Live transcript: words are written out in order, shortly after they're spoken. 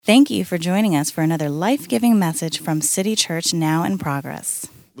Thank you for joining us for another life-giving message from City Church Now in Progress.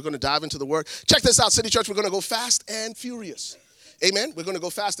 We're going to dive into the Word. Check this out, City Church. We're going to go fast and furious. Amen. We're going to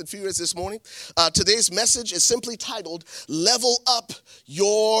go fast and furious this morning. Today's message is simply titled, Level Up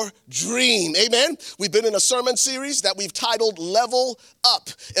Your Dream. Amen. We've been in a sermon series that we've titled Level Up.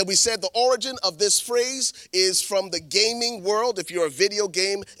 And we said the origin of this phrase is from the gaming world. If you're a video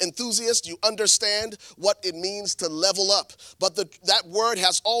game enthusiast, you understand what it means to level up. But that word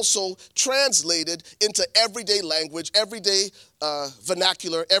has also translated into everyday language, everyday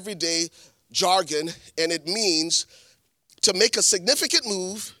vernacular, everyday jargon, and it means to make a significant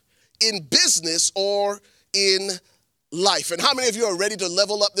move in business or in life. And how many of you are ready to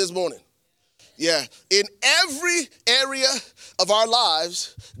level up this morning? Yeah. In every area of our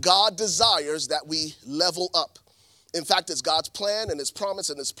lives, God desires that we level up. In fact, it's God's plan and His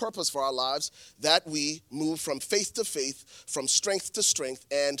promise and His purpose for our lives that we move from faith to faith, from strength to strength,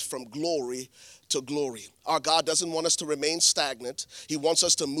 and from glory to glory. Our God doesn't want us to remain stagnant. He wants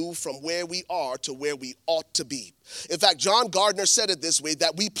us to move from where we are to where we ought to be. In fact, John Gardner said it this way,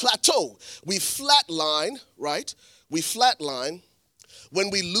 that we plateau, we flatline, right? We flatline when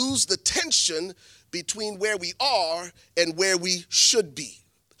we lose the tension between where we are and where we should be.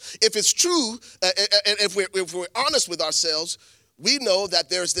 If it's true, and if we're honest with ourselves, we know that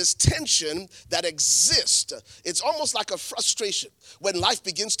there's this tension that exists. It's almost like a frustration when life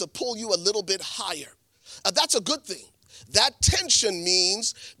begins to pull you a little bit higher. That's a good thing. That tension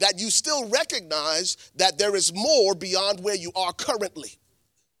means that you still recognize that there is more beyond where you are currently.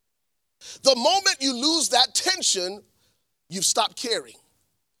 The moment you lose that tension, you've stopped caring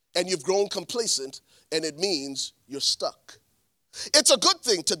and you've grown complacent, and it means you're stuck. It's a good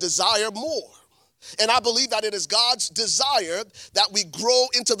thing to desire more. And I believe that it is God's desire that we grow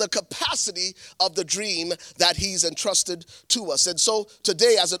into the capacity of the dream that He's entrusted to us. And so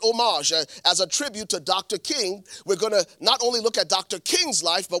today, as an homage, as a tribute to Dr. King, we're going to not only look at Dr. King's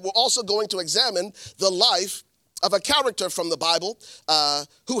life, but we're also going to examine the life of a character from the Bible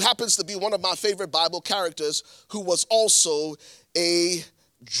who happens to be one of my favorite Bible characters, who was also a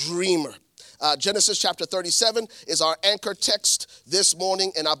dreamer. Genesis chapter 37 is our anchor text this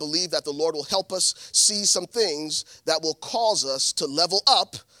morning, and I believe that the Lord will help us see some things that will cause us to level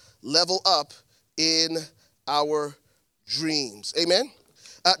up in our dreams. Amen?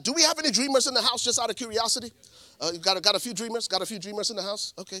 Do we have any dreamers in the house, just out of curiosity? You got a few dreamers? Got a few dreamers in the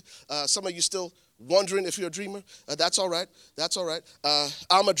house? Okay. Some of you still wondering if you're a dreamer? That's all right. That's all right.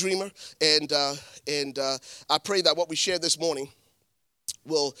 I'm a dreamer, and I pray that what we share this morning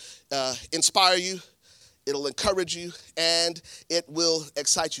will inspire you, it'll encourage you, and it will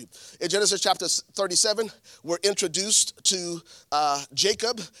excite you. In Genesis chapter 37, we're introduced to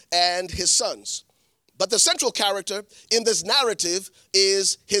Jacob and his sons. But the central character in this narrative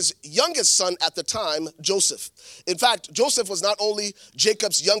is his youngest son at the time, Joseph. In fact, Joseph was not only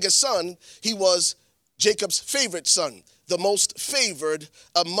Jacob's youngest son, he was Jacob's favorite son, the most favored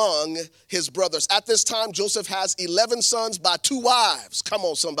among his brothers. At this time, Joseph has 11 sons by 2 wives. Come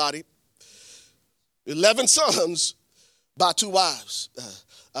on, somebody. 11 sons by 2 wives.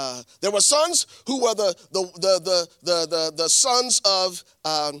 There were sons who were the sons of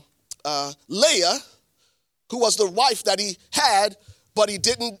Leah, who was the wife that he had, but he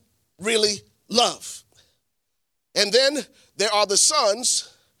didn't really love. And then there are the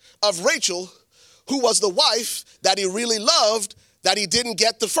sons of Rachel, who was the wife that he really loved, that he didn't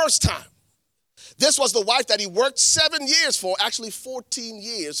get the first time. This was the wife that he worked 7 years for, actually 14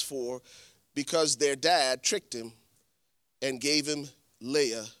 years for, because their dad tricked him and gave him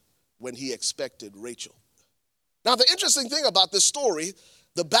Leah when he expected Rachel. Now, the interesting thing about this story,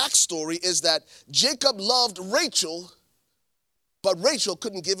 the backstory, is that Jacob loved Rachel, but Rachel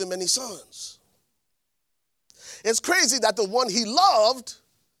couldn't give him any sons. It's crazy that the one he loved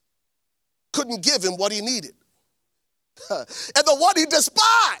couldn't give him what he needed. And the one he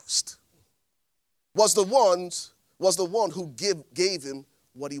despised was the one who gave him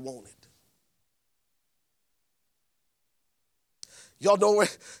what he wanted. Y'all know where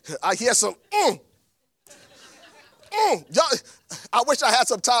I hear some Y'all, I wish I had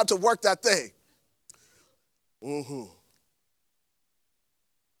some time to work that thing.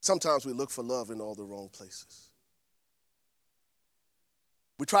 Sometimes we look for love in all the wrong places.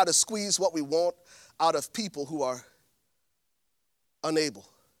 We try to squeeze what we want out of people who are unable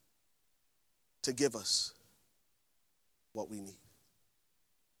to give us what we need.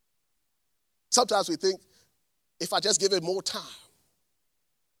 Sometimes we think, if I just give him more time,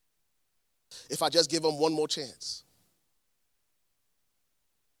 if I just give him one more chance.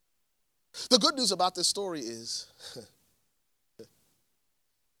 The good news about this story is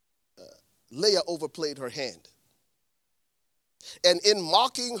Leah overplayed her hand. And in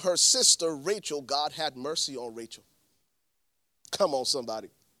mocking her sister Rachel, God had mercy on Rachel. Come on, somebody.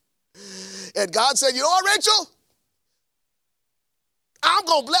 And God said, you know what, Rachel? I'm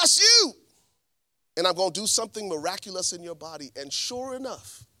going to bless you. And I'm going to do something miraculous in your body. And sure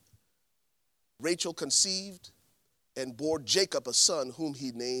enough, Rachel conceived and bore Jacob a son whom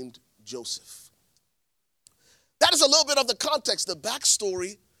he named Joseph. That is a little bit of the context, the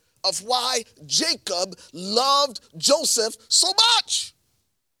backstory of why Jacob loved Joseph so much.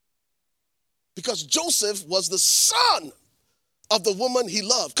 Because Joseph was the son of the woman he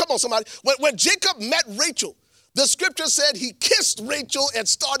loved. Come on, somebody. When Jacob met Rachel, the scripture said he kissed Rachel and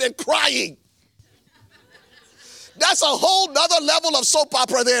started crying. That's a whole nother level of soap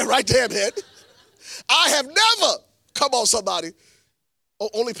opera there, right there, man. I have never, come on, somebody. Oh,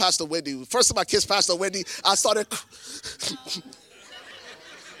 only Pastor Wendy. First time I kissed Pastor Wendy, I started.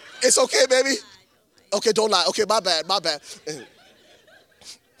 It's okay, baby. Okay, don't lie. Okay, my bad.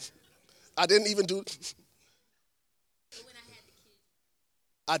 I didn't even do.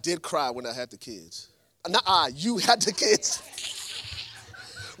 I did cry when I had the kids. You had the kids.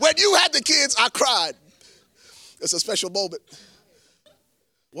 When you had the kids, I cried. It's a special moment.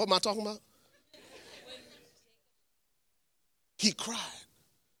 What am I talking about? He cried.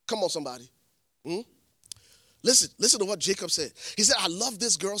 Come on, somebody. Listen to what Jacob said. He said, I love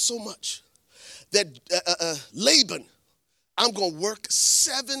this girl so much that Laban, I'm going to work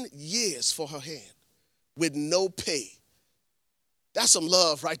 7 years for her hand with no pay. That's some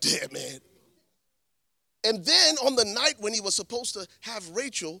love right there, man. And then on the night when he was supposed to have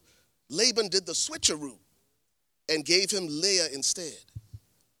Rachel, Laban did the switcheroo and gave him Leah instead.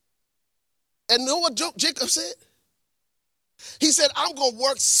 And you know what Jacob said? He said, I'm going to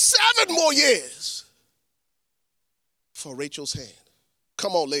work 7 more years for Rachel's hand.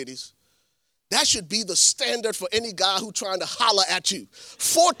 Come on, ladies. That should be the standard for any guy who's trying to holler at you.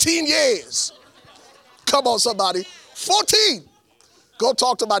 14 years. Come on, somebody. 14. Go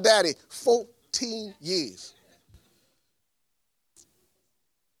talk to my daddy. 14 years.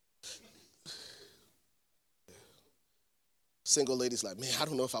 Single ladies like, man, I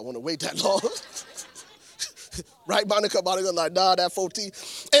don't know if I want to wait that long. Right, Monica? Monica like, nah, that 14.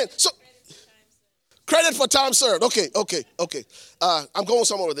 And so, credit for time served. Okay. I'm going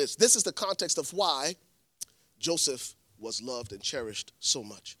somewhere with this. This is the context of why Joseph was loved and cherished so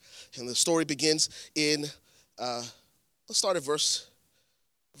much. And the story begins in, let's start at verse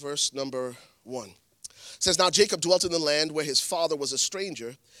number 1. It says, now Jacob dwelt in the land where his father was a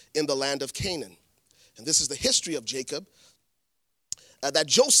stranger in the land of Canaan. And this is the history of Jacob. That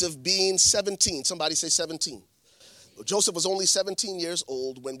Joseph being 17, somebody say 17. Joseph was only 17 years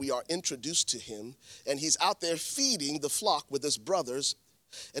old when we are introduced to him, and he's out there feeding the flock with his brothers.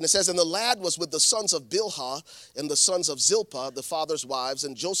 And it says, and the lad was with the sons of Bilhah and the sons of Zilpah, the father's wives,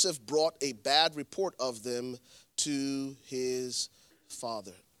 and Joseph brought a bad report of them to his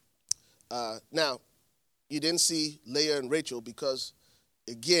father. Now, you didn't see Leah and Rachel because,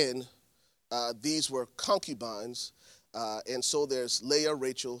 again, these were concubines. And so there's Leah,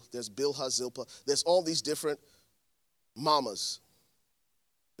 Rachel, there's Bilhah, Zilpah. There's all these different mamas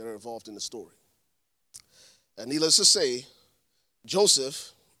that are involved in the story. And needless to say,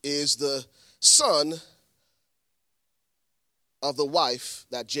 Joseph is the son of the wife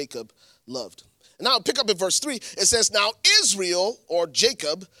that Jacob loved. And now pick up in verse 3. It says, now Israel, or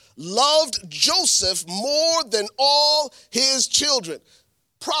Jacob, loved Joseph more than all his children.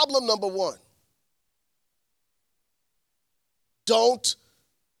 Problem number 1. Don't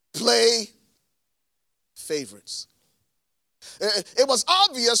play favorites. It was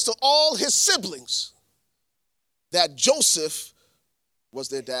obvious to all his siblings that Joseph was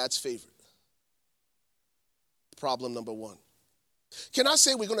their dad's favorite. Problem number 1. Can I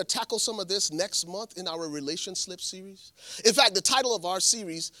say we're going to tackle some of this next month in our Relation Slip series? In fact, the title of our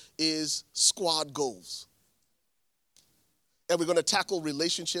series is Squad Goals. And we're going to tackle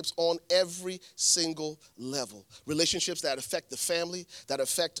relationships on every single level. Relationships that affect the family, that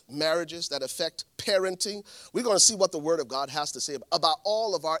affect marriages, that affect parenting. We're going to see what the Word of God has to say about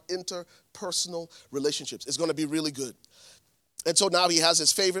all of our interpersonal relationships. It's going to be really good. And so now he has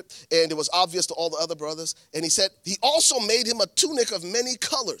his favorite, and it was obvious to all the other brothers. And he said, he also made him a tunic of many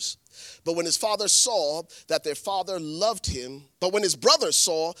colors. But when his father saw that their father loved him, but when his brothers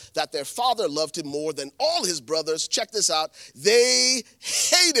saw that their father loved him more than all his brothers, check this out, they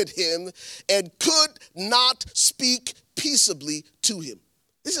hated him and could not speak peaceably to him.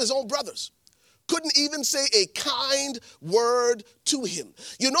 These are his own brothers. Couldn't even say a kind word to him.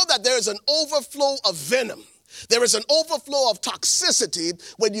 You know that there is an overflow of venom There is an overflow of toxicity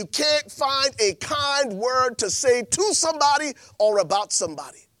when you can't find a kind word to say to somebody or about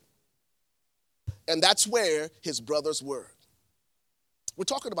somebody. And that's where his brothers were. We're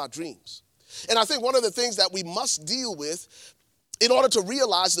talking about dreams. And I think one of the things that we must deal with in order to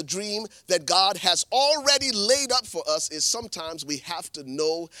realize the dream that God has already laid up for us is sometimes we have to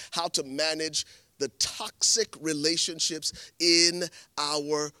know how to manage the toxic relationships in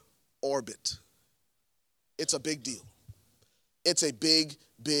our orbit. It's a big deal. It's a big,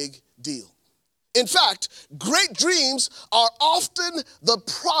 big deal. In fact, great dreams are often the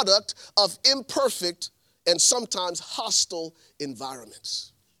product of imperfect and sometimes hostile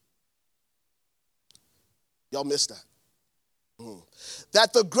environments. Y'all missed that.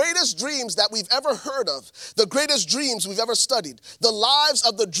 That the greatest dreams that we've ever heard of, the greatest dreams we've ever studied, the lives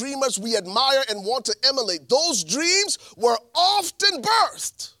of the dreamers we admire and want to emulate, those dreams were often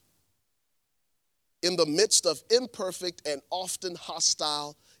birthed in the midst of imperfect and often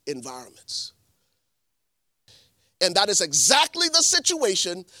hostile environments. And that is exactly the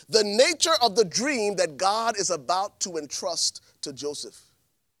situation, the nature of the dream that God is about to entrust to Joseph.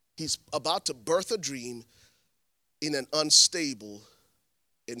 He's about to birth a dream in an unstable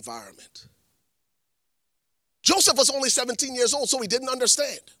environment. Joseph was only 17 years old, so he didn't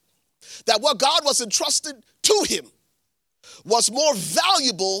understand that what God was entrusted to him was more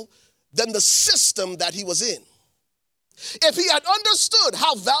valuable than the system that he was in. If he had understood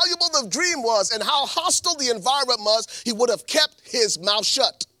how valuable the dream was and how hostile the environment was, he would have kept his mouth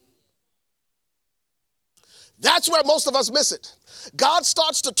shut. That's where most of us miss it. God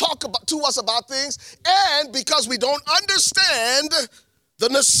starts to talk to us about things, and because we don't understand the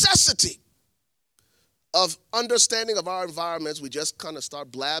necessity of understanding of our environments, we just kind of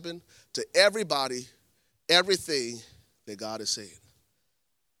start blabbing to everybody everything that God is saying.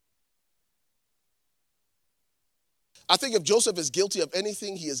 I think if Joseph is guilty of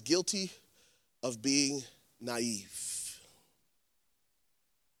anything, he is guilty of being naive.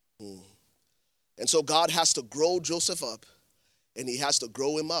 And so God has to grow Joseph up, and he has to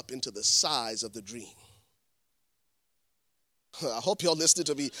grow him up into the size of the dream. I hope y'all listening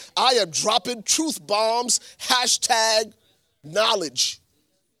to me. I am dropping truth bombs, #knowledge.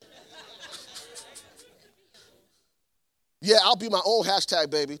 Yeah, I'll be my own hashtag,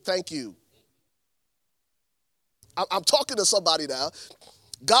 baby. Thank you. I'm talking to somebody now.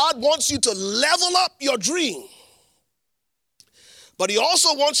 God wants you to level up your dream. But he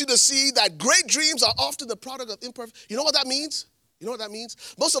also wants you to see that great dreams are often the product of imperfect. You know what that means? You know what that means?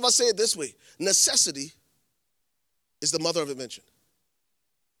 Most of us say it this way. Necessity is the mother of invention.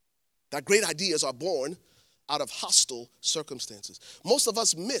 That great ideas are born out of hostile circumstances. Most of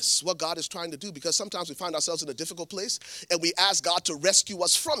us miss what God is trying to do because sometimes we find ourselves in a difficult place and we ask God to rescue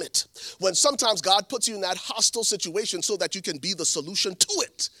us from it. When sometimes God puts you in that hostile situation so that you can be the solution to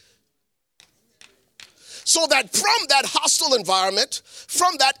it. So that from that hostile environment,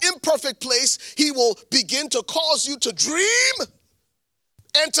 from that imperfect place, he will begin to cause you to dream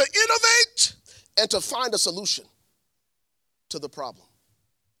and to innovate and to find a solution to the problem.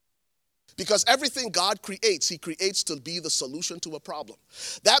 Because everything God creates, he creates to be the solution to a problem.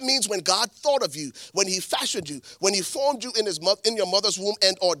 That means when God thought of you, when he fashioned you, when he formed you in your mother's womb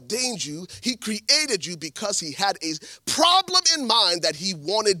and ordained you, he created you because he had a problem in mind that he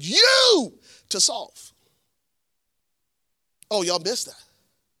wanted you to solve. Oh, y'all missed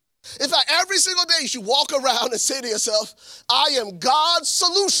that. In fact, every single day you should walk around and say to yourself, I am God's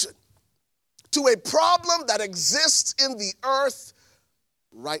solution to a problem that exists in the earth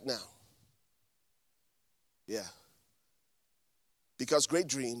right now. Yeah. Because great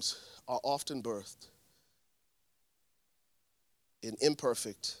dreams are often birthed in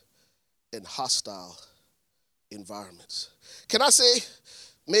imperfect and hostile environments. Can I say,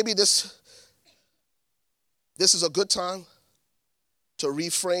 maybe this is a good time to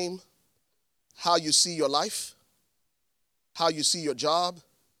reframe how you see your life, how you see your job,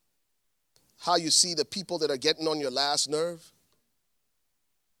 how you see the people that are getting on your last nerve?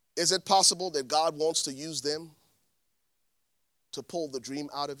 Is it possible that God wants to use them to pull the dream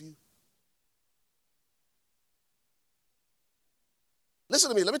out of you? Listen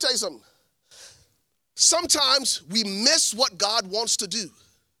to me, let me tell you something. Sometimes we miss what God wants to do,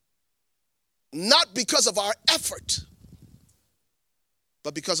 not because of our effort,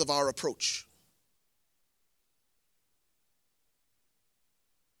 but because of our approach.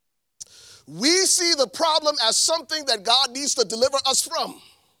 We see the problem as something that God needs to deliver us from,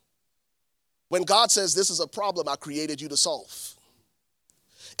 when God says, this is a problem I created you to solve.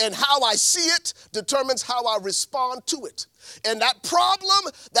 And how I see it determines how I respond to it. And that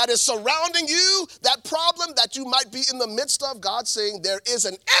problem that is surrounding you, that problem that you might be in the midst of, God's saying there is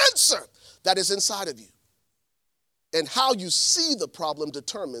an answer that is inside of you. And how you see the problem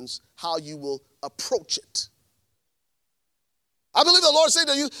determines how you will approach it. I believe the Lord said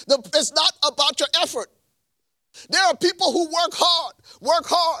to you, it's not about your effort. There are people who work hard,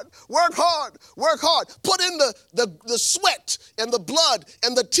 put in the sweat and the blood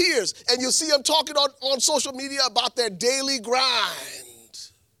and the tears, and you see them talking on social media about their daily grind.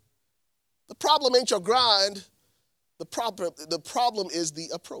 The problem ain't your grind. The problem is the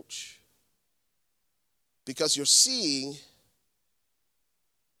approach. Because you're seeing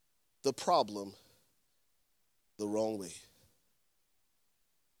the problem the wrong way.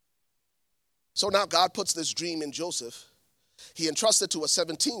 So now God puts this dream in Joseph. He entrusts it to a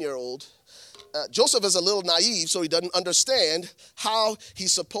 17-year-old. Joseph is a little naive, so he doesn't understand how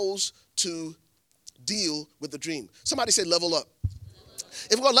he's supposed to deal with the dream. Somebody say level up.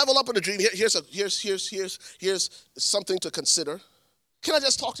 If we're going to level up in the dream, here's something to consider. Can I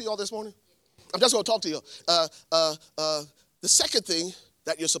just talk to you all this morning? I'm just going to talk to you. The second thing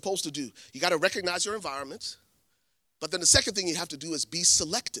that you're supposed to do, you got to recognize your environment. But then the second thing you have to do is be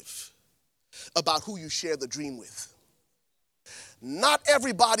selective about who you share the dream with. Not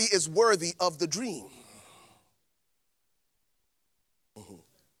everybody is worthy of the dream.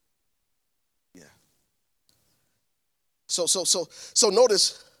 Yeah. So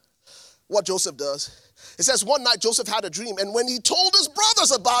notice what Joseph does. It says one night Joseph had a dream, and when he told his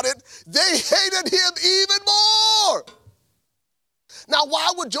brothers about it, they hated him even more. Now,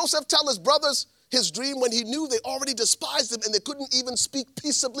 why would Joseph tell his brothers his dream when he knew they already despised him and they couldn't even speak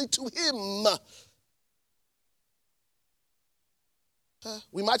peaceably to him?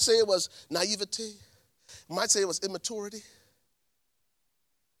 We might say it was naivety. We might say it was immaturity.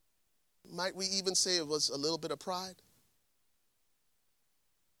 Might we even say it was a little bit of pride?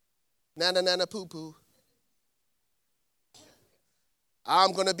 Nana, nana, poo, poo.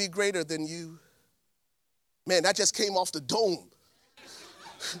 I'm going to be greater than you. Man, that just came off the dome.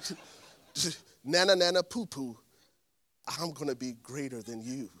 Nana, nana, poo, poo. I'm going to be greater than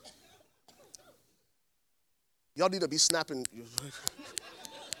you. Y'all need to be snapping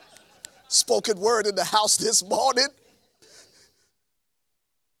spoken word in the house this morning.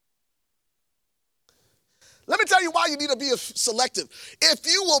 Let me tell you why you need to be selective. If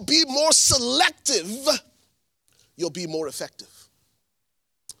you will be more selective, you'll be more effective.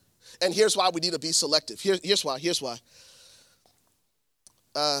 And here's why we need to be selective. Here's why.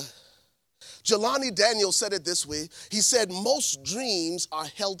 Jelani Daniel said it this way. He said, most dreams are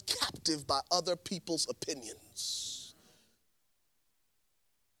held captive by other people's opinions.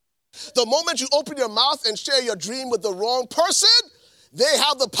 The moment you open your mouth and share your dream with the wrong person, they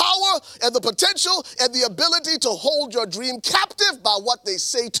have the power and the potential and the ability to hold your dream captive by what they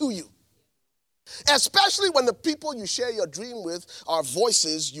say to you. Especially when the people you share your dream with are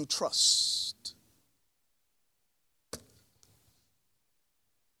voices you trust.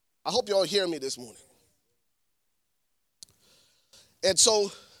 I hope you all hear me this morning. And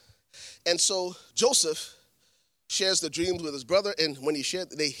so Joseph shares the dreams with his brother, and when he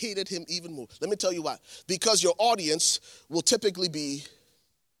shared, they hated him even more. Let me tell you why. Because your audience will typically be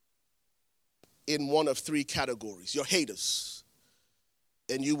in one of three categories. Your haters,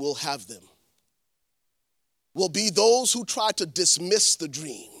 and you will have them, will be those who try to dismiss the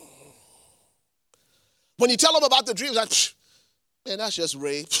dream. When you tell them about the dream, like, man, that's just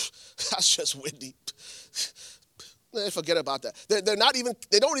Ray. That's just Wendy. Forget about that.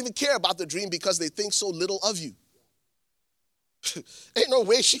 They don't even care about the dream because they think so little of you. Ain't no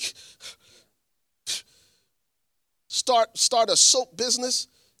way she start a soap business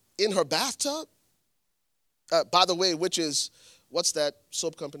in her bathtub. By the way, what's that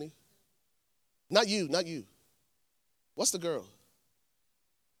soap company? Not you. What's the girl?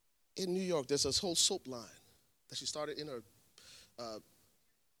 In New York, there's this whole soap line that she started in her,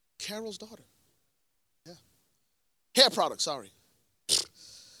 Carol's daughter. Yeah. Hair products, sorry.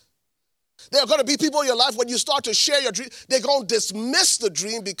 There are going to be people in your life when you start to share your dream, they're going to dismiss the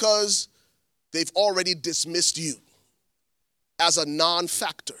dream because they've already dismissed you as a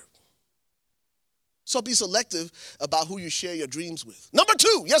non-factor. So be selective about who you share your dreams with. Number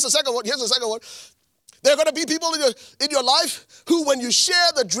two, here's the second one. There are going to be people in your life who, when you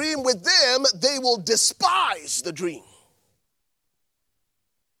share the dream with them, they will despise the dream.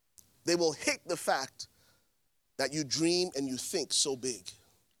 They will hate the fact that you dream and you think so big.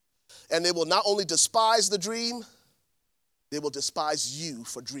 And they will not only despise the dream, they will despise you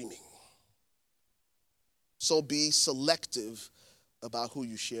for dreaming. So be selective about who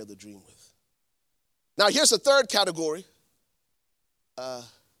you share the dream with. Now, here's the third category.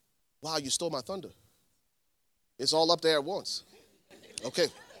 Wow, you stole my thunder. It's all up there at once. Okay.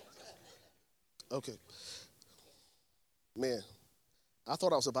 Man, I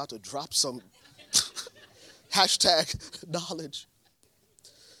thought I was about to drop some hashtag knowledge.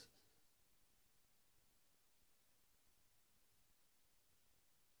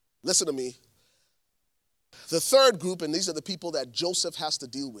 Listen to me. The third group, and these are the people that Joseph has to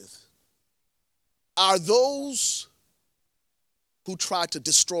deal with, are those who try to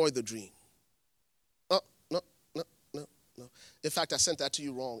destroy the dream. No. In fact, I sent that to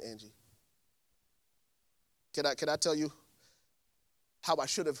you wrong, Angie. Can I tell you how I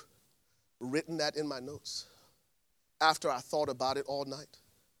should have written that in my notes after I thought about it all night?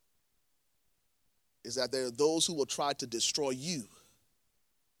 Is that there are those who will try to destroy you,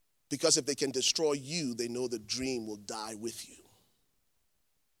 because if they can destroy you, they know the dream will die with you.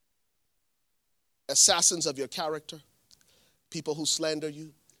 Assassins of your character, people who slander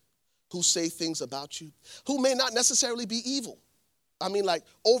you, who say things about you, who may not necessarily be evil. I mean, like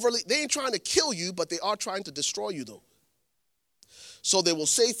overly, they ain't trying to kill you, but they are trying to destroy you though. So they will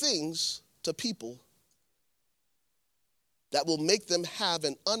say things to people that will make them have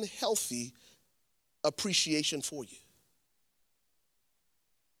an unhealthy appreciation for you.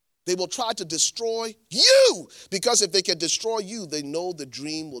 They will try to destroy you, because if they can destroy you, they know the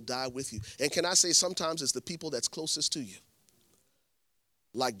dream will die with you. And can I say, sometimes it's the people that's closest to you,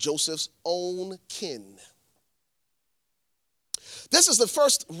 like Joseph's own kin. This is the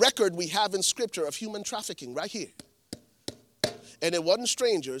first record we have in Scripture of human trafficking right here. And it wasn't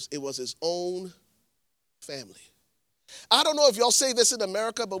strangers, it was his own family. I don't know if y'all say this in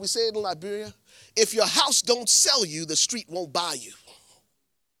America, but we say it in Liberia. If your house don't sell you, the street won't buy you.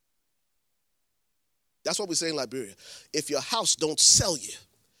 That's what we say in Liberia. If your house don't sell you,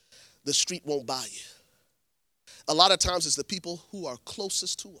 the street won't buy you. A lot of times it's the people who are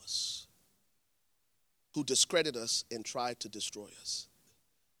closest to us who discredit us and try to destroy us.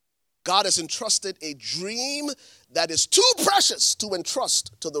 God has entrusted a dream that is too precious to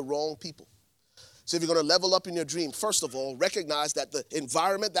entrust to the wrong people. So if you're going to level up in your dream, first of all, recognize that the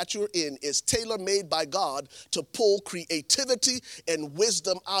environment that you're in is tailor-made by God to pull creativity and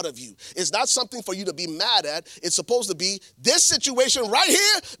wisdom out of you. It's not something for you to be mad at. It's supposed to be, this situation right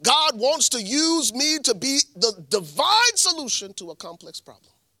here, God wants to use me to be the divine solution to a complex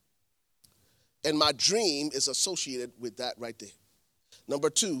problem. And my dream is associated with that right there. Number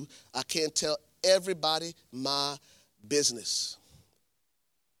two, I can't tell everybody my business.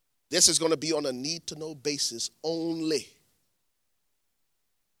 This is going to be on a need-to-know basis only.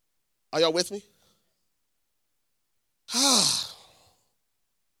 Are y'all with me?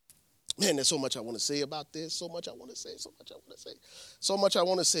 Man, there's so much I want to say about this, so much I want to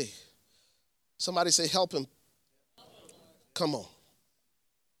say. Somebody say, help him. Come on.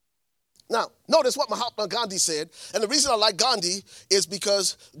 Now, notice what Mahatma Gandhi said. And the reason I like Gandhi is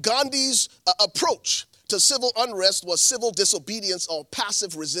because Gandhi's approach to civil unrest was civil disobedience or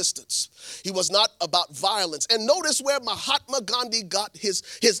passive resistance. He was not about violence. And notice where Mahatma Gandhi got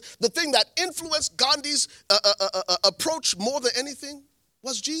the thing that influenced Gandhi's approach more than anything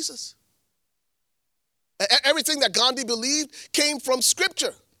was Jesus. Everything that Gandhi believed came from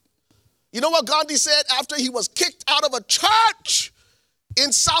Scripture. You know what Gandhi said after he was kicked out of a church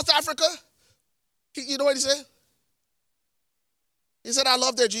in South Africa? You know what he said? He said, I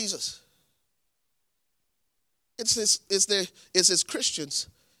love their Jesus. It's his Christians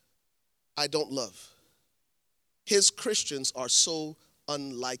I don't love. His Christians are so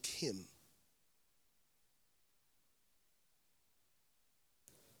unlike him.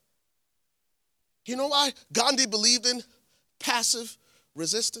 You know why Gandhi believed in passive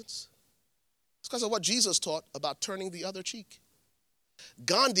resistance? It's because of what Jesus taught about turning the other cheek.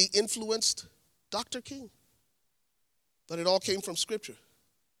 Gandhi influenced Dr. King, but it all came from Scripture.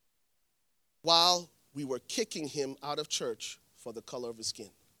 While we were kicking him out of church for the color of his skin,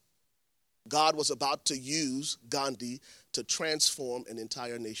 God was about to use Gandhi to transform an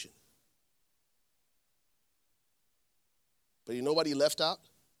entire nation. But you know what he left out?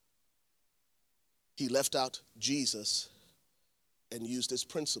 He left out Jesus and used his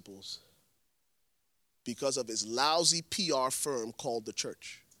principles because of his lousy PR firm called the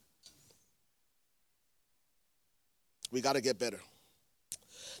church. We got to get better.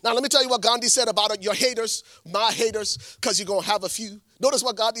 Now, let me tell you what Gandhi said about it. Your haters, my haters, because you're going to have a few. Notice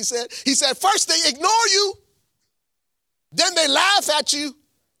what Gandhi said. He said, first they ignore you, then they laugh at you,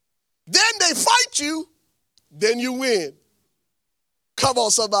 then they fight you, then you win. Come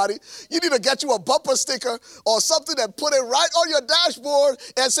on, somebody. You need to get you a bumper sticker or something and put it right on your dashboard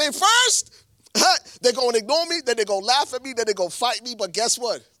and say, first, they're going to ignore me, then they're going to laugh at me, then they're going to fight me. But guess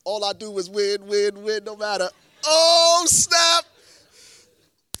what? All I do is win, win, win, no matter. Oh, snap.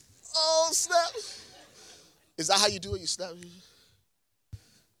 Oh, snap. Is that how you do it? You snap?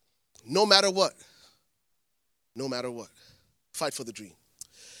 No matter what. No matter what. Fight for the dream.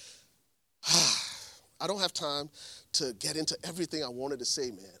 I don't have time to get into everything I wanted to say,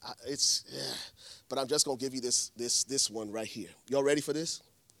 man. But I'm just going to give you this one right here. Y'all ready for this?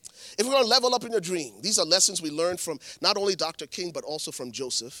 If we're going to level up in your dream, these are lessons we learned from not only Dr. King, but also from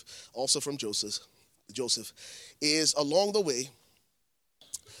Joseph, is along the way,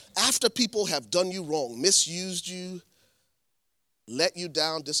 after people have done you wrong, misused you, let you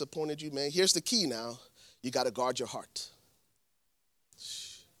down, disappointed you, man, here's the key now. You got to guard your heart.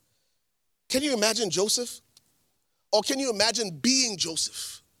 Can you imagine Joseph? Or can you imagine being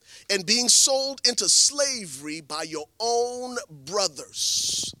Joseph and being sold into slavery by your own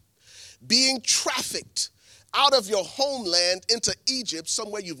brothers? Being trafficked out of your homeland into Egypt,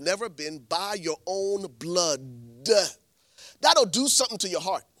 somewhere you've never been, by your own blood. That'll do something to your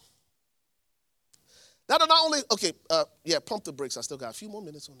heart. That'll not only, pump the brakes. I still got a few more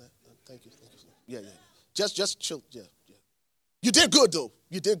minutes on that. Thank you. Yeah. Just chill, yeah. You did good, though.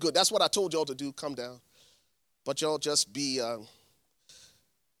 You did good. That's what I told y'all to do. Come down. But y'all just be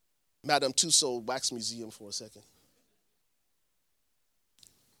Madame Tussauds Wax Museum for a second.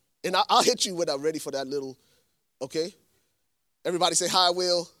 And I'll hit you when I'm ready for that little, okay? Everybody say hi,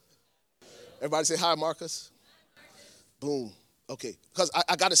 Will. Everybody say hi, Marcus. Boom. Okay. Because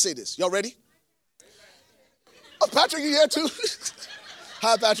I got to say this. Y'all ready? Oh, Patrick, you here too?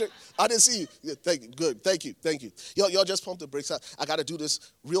 Hi, Patrick. I didn't see you. Yeah, thank you. Good. Thank you. Y'all just pump the brakes out. I got to do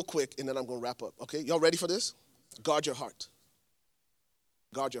this real quick, and then I'm going to wrap up. Okay? Y'all ready for this? Guard your heart.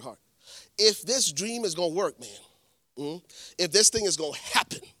 Guard your heart. If this dream is going to work, man, if this thing is going to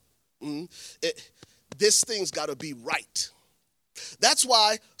happen, this thing's got to be right. That's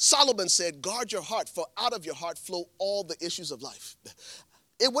why Solomon said, guard your heart, for out of your heart flow all the issues of life.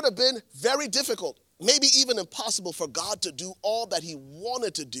 It would have been very difficult, maybe even impossible for God to do all that he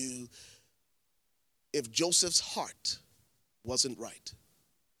wanted to do if Joseph's heart wasn't right.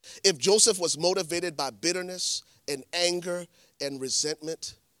 If Joseph was motivated by bitterness and anger and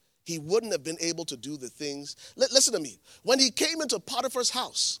resentment, he wouldn't have been able to do the things. Listen to me. When he came into Potiphar's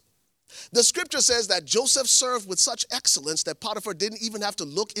house, the scripture says that Joseph served with such excellence that Potiphar didn't even have to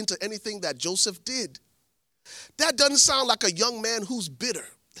look into anything that Joseph did. That doesn't sound like a young man who's bitter.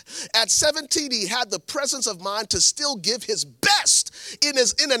 At 17, he had the presence of mind to still give his best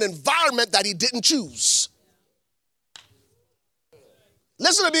in an environment that he didn't choose.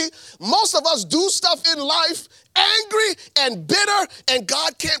 Listen to me. Most of us do stuff in life angry and bitter, and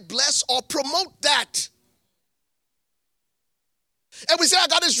God can't bless or promote that. And we say, I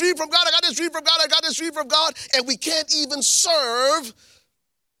got this dream from God, I got this dream from God, I got this dream from God, and we can't even serve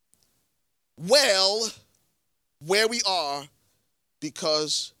well where we are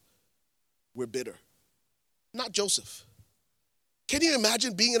because we're bitter. Not Joseph. Can you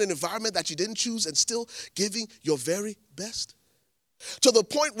imagine being in an environment that you didn't choose and still giving your very best? To the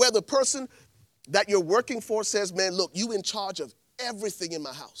point where the person that you're working for says, man, look, you in charge of everything in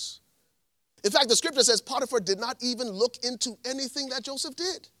my house. In fact, the scripture says Potiphar did not even look into anything that Joseph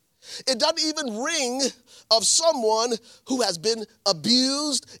did. It doesn't even ring of someone who has been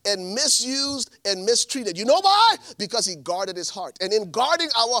abused and misused and mistreated. You know why? Because he guarded his heart. And in guarding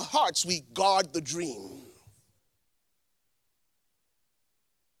our hearts, we guard the dream.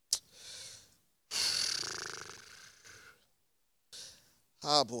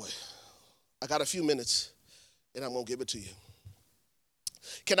 Ah, boy. I got a few minutes, and I'm going to give it to you.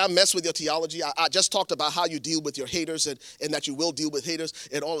 Can I mess with your theology? I just talked about how you deal with your haters and that you will deal with haters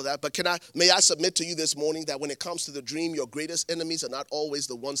and all of that. But may I submit to you this morning that when it comes to the dream, your greatest enemies are not always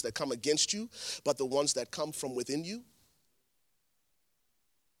the ones that come against you, but the ones that come from within you?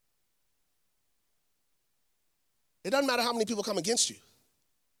 It doesn't matter how many people come against you.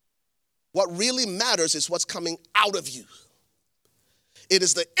 What really matters is what's coming out of you. It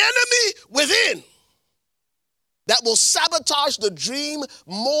is the enemy within that will sabotage the dream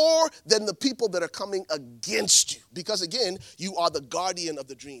more than the people that are coming against you. Because again, you are the guardian of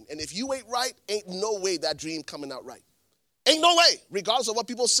the dream. And if you ain't right, ain't no way that dream coming out right. Ain't no way, regardless of what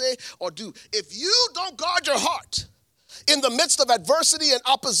people say or do. If you don't guard your heart in the midst of adversity and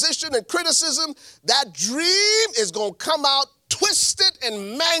opposition and criticism, that dream is going to come out twisted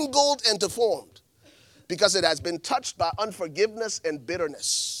and mangled and deformed. Because it has been touched by unforgiveness and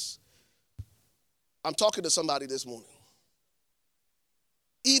bitterness. I'm talking to somebody this morning.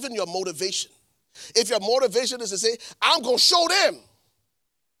 even your motivation. If your motivation is to say, I'm going to show them,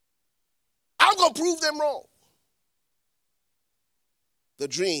 I'm going to prove them wrong, the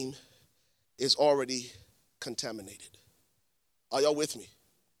dream is already contaminated. Are y'all with me?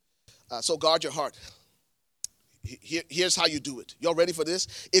 So guard your heart. Here's how you do it. Y'all ready for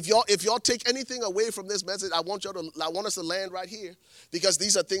this? If y'all take anything away from this message, I want us to land right here, because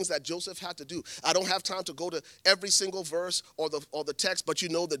these are things that Joseph had to do. I don't have time to go to every single verse or the text, but you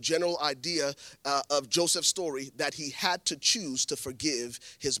know the general idea of Joseph's story, that he had to choose to forgive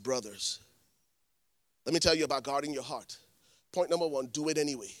his brothers. Let me tell you about guarding your heart. Point number 1, do it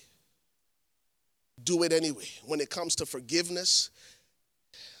anyway. Do it anyway. When it comes to forgiveness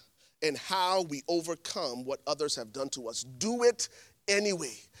and how we overcome what others have done to us, do it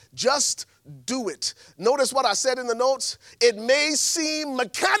anyway. Just do it. Notice what I said in the notes. It may seem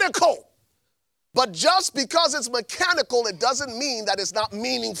mechanical, but just because it's mechanical, it doesn't mean that it's not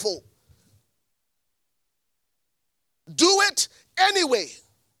meaningful. Do it anyway.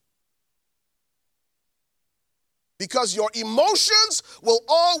 Because your emotions will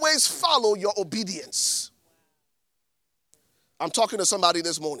always follow your obedience. I'm talking to somebody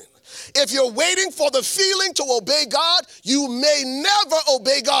this morning. If you're waiting for the feeling to obey God, you may never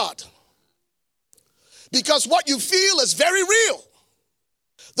obey God. Because what you feel is very real.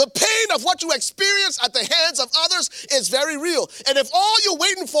 The pain of what you experience at the hands of others is very real. And if all you're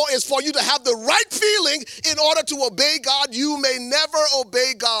waiting for is for you to have the right feeling in order to obey God, you may never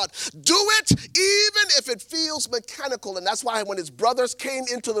obey God. Do it even if it feels mechanical. And that's why when his brothers came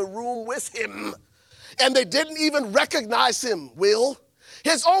into the room with him and they didn't even recognize him, Will,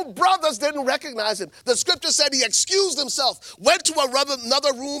 his own brothers didn't recognize him. The scripture said he excused himself, went to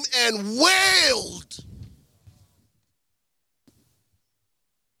another room and wailed.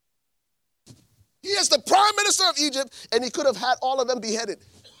 He is the prime minister of Egypt, and he could have had all of them beheaded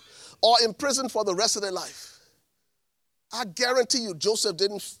or imprisoned for the rest of their life. I guarantee you, Joseph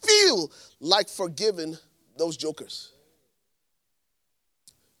didn't feel like forgiving those jokers.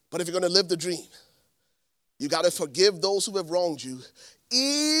 But if you're going to live the dream, you got to forgive those who have wronged you,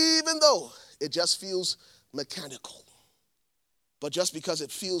 even though it just feels mechanical. But just because it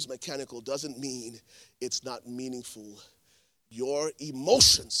feels mechanical doesn't mean it's not meaningful. Your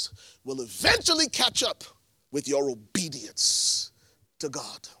emotions will eventually catch up with your obedience to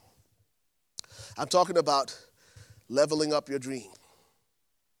God. I'm talking about leveling up your dream.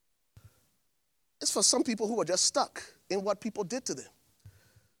 It's for some people who are just stuck in what people did to them.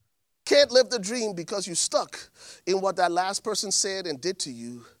 Can't live the dream because you're stuck in what that last person said and did to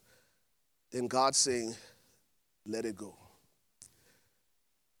you. Then God's saying, let it go.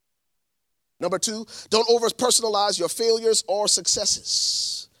 Number 2, don't over-personalize your failures or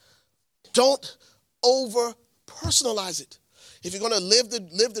successes. Don't over-personalize it. If you're going to live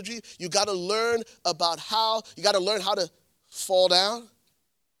the dream, you got to learn how to fall down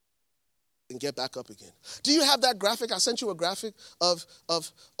and get back up again. Do you have that graphic? I sent you a graphic of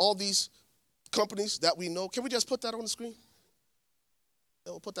all these companies that we know. Can we just put that on the screen?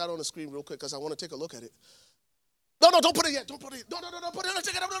 Yeah, we'll put that on the screen real quick because I want to take a look at it. No, don't put it yet. Don't put it. No, put it.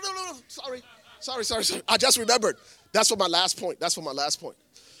 Take it. No. Sorry. I just remembered. That's for my last point.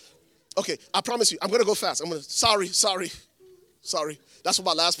 Okay, I promise you, I'm going to go fast. Sorry. That's for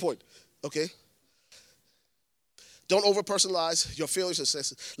my last point. Okay? Don't over-personalize your failures and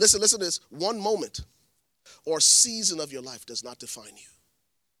successes. Listen to this. One moment or season of your life does not define you.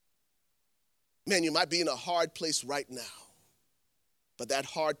 Man, you might be in a hard place right now. But that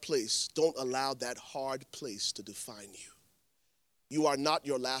hard place, don't allow that hard place to define you. You are not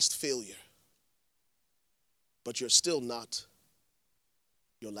your last failure, but you're still not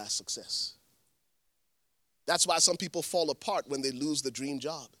your last success. That's why some people fall apart when they lose the dream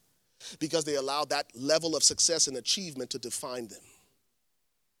job, because they allow that level of success and achievement to define them.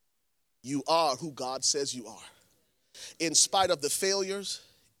 You are who God says you are, in spite of the failures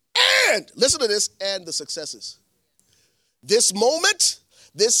and, listen to this, and the successes. This moment,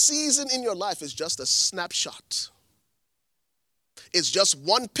 this season in your life is just a snapshot. It's just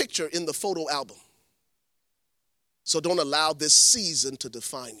one picture in the photo album. So don't allow this season to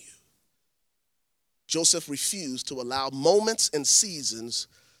define you. Joseph refused to allow moments and seasons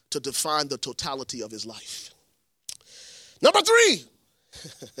to define the totality of his life. Number 3.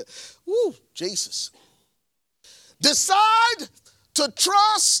 Woo, Jesus. Decide to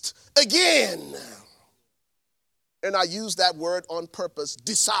trust again. And I use that word on purpose,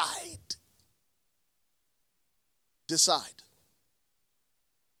 decide. Decide.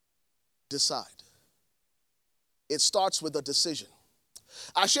 Decide. It starts with a decision.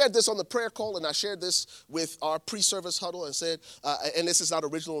 I shared this on the prayer call, and I shared this with our pre-service huddle and said, and this is not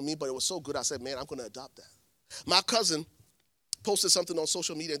original with me, but it was so good, I said, man, I'm going to adopt that. My cousin posted something on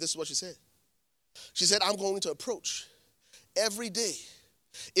social media, and this is what she said. She said, I'm going to approach every day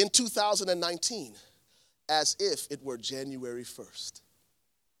in 2019 as if it were January 1st.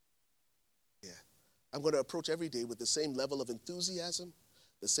 Yeah. I'm going to approach every day with the same level of enthusiasm,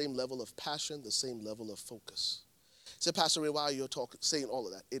 the same level of passion, the same level of focus. Said, Pastor Ray, why are you saying all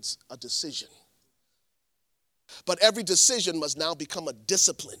of that? It's a decision. But every decision must now become a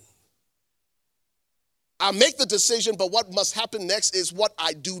discipline. I make the decision, but what must happen next is what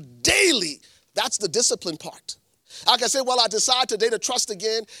I do daily. That's the discipline part. I can say, well, I decide today to trust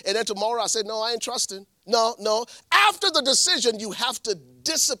again, and then tomorrow I say, no, I ain't trusting. No. After the decision, you have to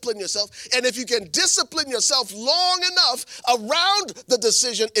discipline yourself. And if you can discipline yourself long enough around the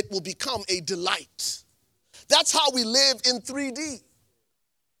decision, it will become a delight. That's how we live in 3D.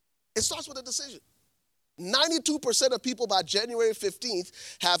 It starts with a decision. 92% of people by January 15th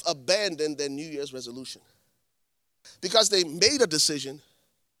have abandoned their New Year's resolution because they made a decision,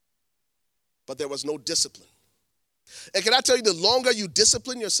 but there was no discipline. And can I tell you, the longer you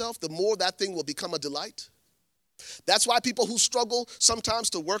discipline yourself, the more that thing will become a delight. That's why people who struggle sometimes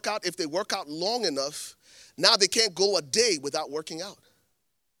to work out, if they work out long enough, now they can't go a day without working out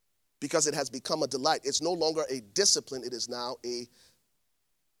because it has become a delight. It's no longer a discipline. It is now a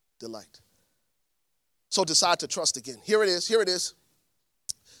delight. So decide to trust again. Here it is.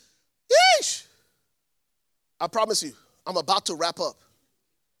 Yeesh. I promise you, I'm about to wrap up.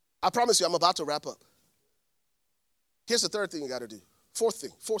 Here's the third thing you got to do. Fourth.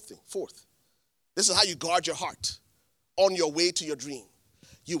 This is how you guard your heart on your way to your dream.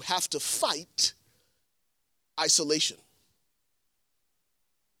 You have to fight isolation.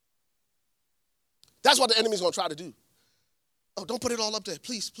 That's what the enemy's going to try to do. Oh, don't put it all up there.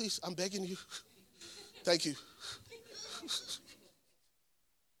 Please, I'm begging you. Thank you.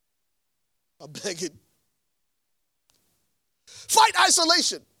 I'm begging. Fight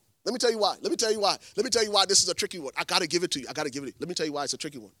isolation. Let me tell you why. Let me tell you why this is a tricky one. I got to give it to you. Let me tell you why it's a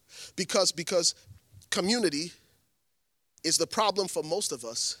tricky one. Because community is the problem for most of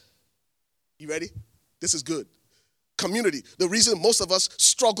us. You ready? This is good. Community. The reason most of us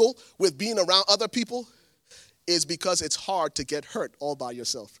struggle with being around other people is because it's hard to get hurt all by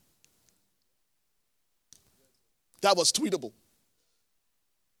yourself. That was tweetable.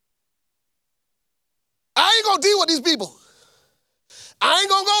 I ain't going to deal with these people. I ain't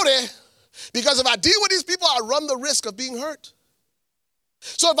going to go there because if I deal with these people, I run the risk of being hurt.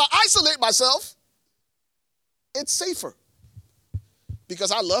 So if I isolate myself, it's safer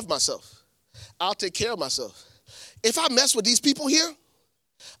because I love myself. I'll take care of myself. If I mess with these people here,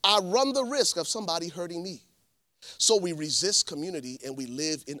 I run the risk of somebody hurting me. So we resist community and we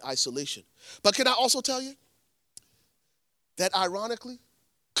live in isolation. But can I also tell you that ironically,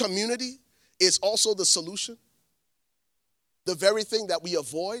 community is also the solution? The very thing that we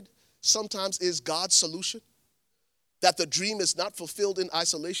avoid sometimes is God's solution. That the dream is not fulfilled in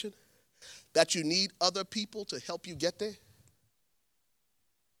isolation. That you need other people to help you get there.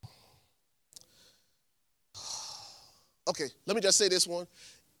 Okay, let me just say this one,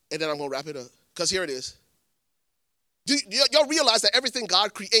 and then I'm going to wrap it up. Because here it is. Y'all realize that everything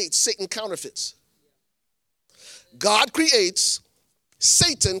God creates, Satan counterfeits. God creates,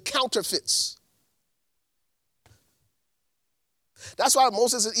 Satan counterfeits. That's why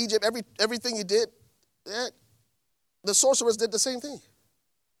Moses in Egypt, everything he did, the sorcerers did the same thing.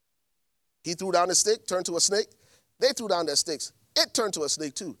 He threw down a stick, turned to a snake. They threw down their sticks. It turned to a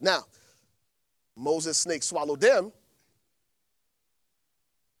snake too. Now, Moses' snake swallowed them.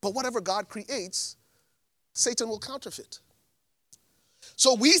 But whatever God creates, Satan will counterfeit.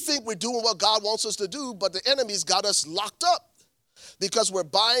 So we think we're doing what God wants us to do, but the enemy's got us locked up because we're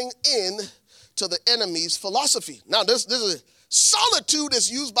buying in to the enemy's philosophy. Now, this is solitude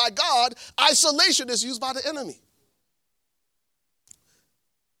is used by God. Isolation is used by the enemy.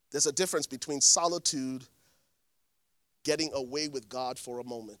 There's a difference between solitude, getting away with God for a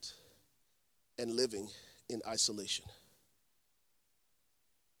moment, and living in isolation.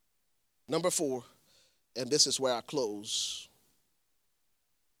 Number 4, and this is where I close.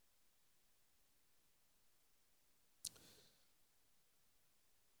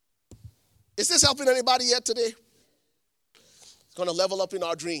 Is this helping anybody yet today? It's going to level up in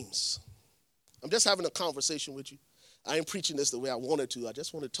our dreams. I'm just having a conversation with you. I ain't preaching this the way I wanted to. I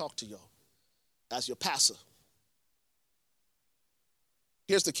just want to talk to y'all as your pastor.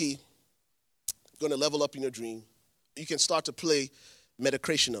 Here's the key. Going to level up in your dream. You can start to play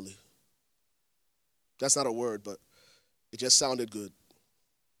metacreationally. That's not a word, but it just sounded good.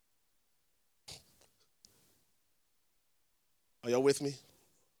 Are y'all with me?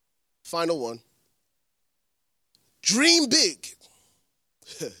 Final one. Dream big,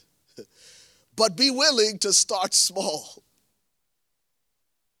 but be willing to start small.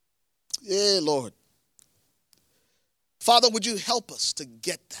 Yeah, Lord. Father, would you help us to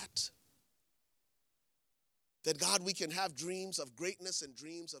get that? That, God, we can have dreams of greatness and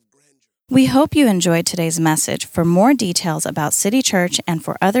dreams of grandeur. We hope you enjoyed today's message. For more details about City Church and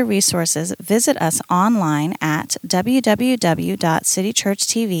for other resources, visit us online at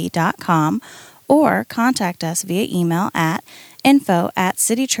www.citychurchtv.com or contact us via email at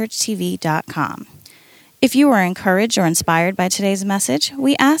info@citychurchtv.com. If you were encouraged or inspired by today's message,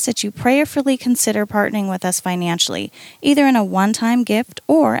 we ask that you prayerfully consider partnering with us financially, either in a one-time gift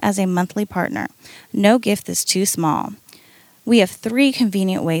or as a monthly partner. No gift is too small. We have 3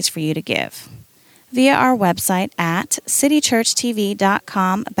 convenient ways for you to give. Via our website at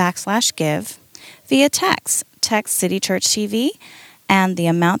citychurchtv.com/give, via text City Church TV, and the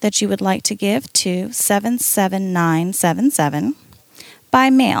amount that you would like to give to 77977. By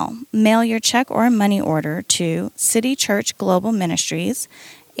mail, mail your check or money order to City Church Global Ministries,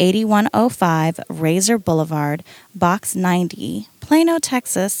 8105 Razor Boulevard, Box 90, Plano,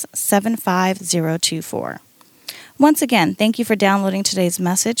 Texas, 75024. Once again, thank you for downloading today's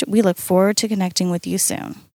message. We look forward to connecting with you soon.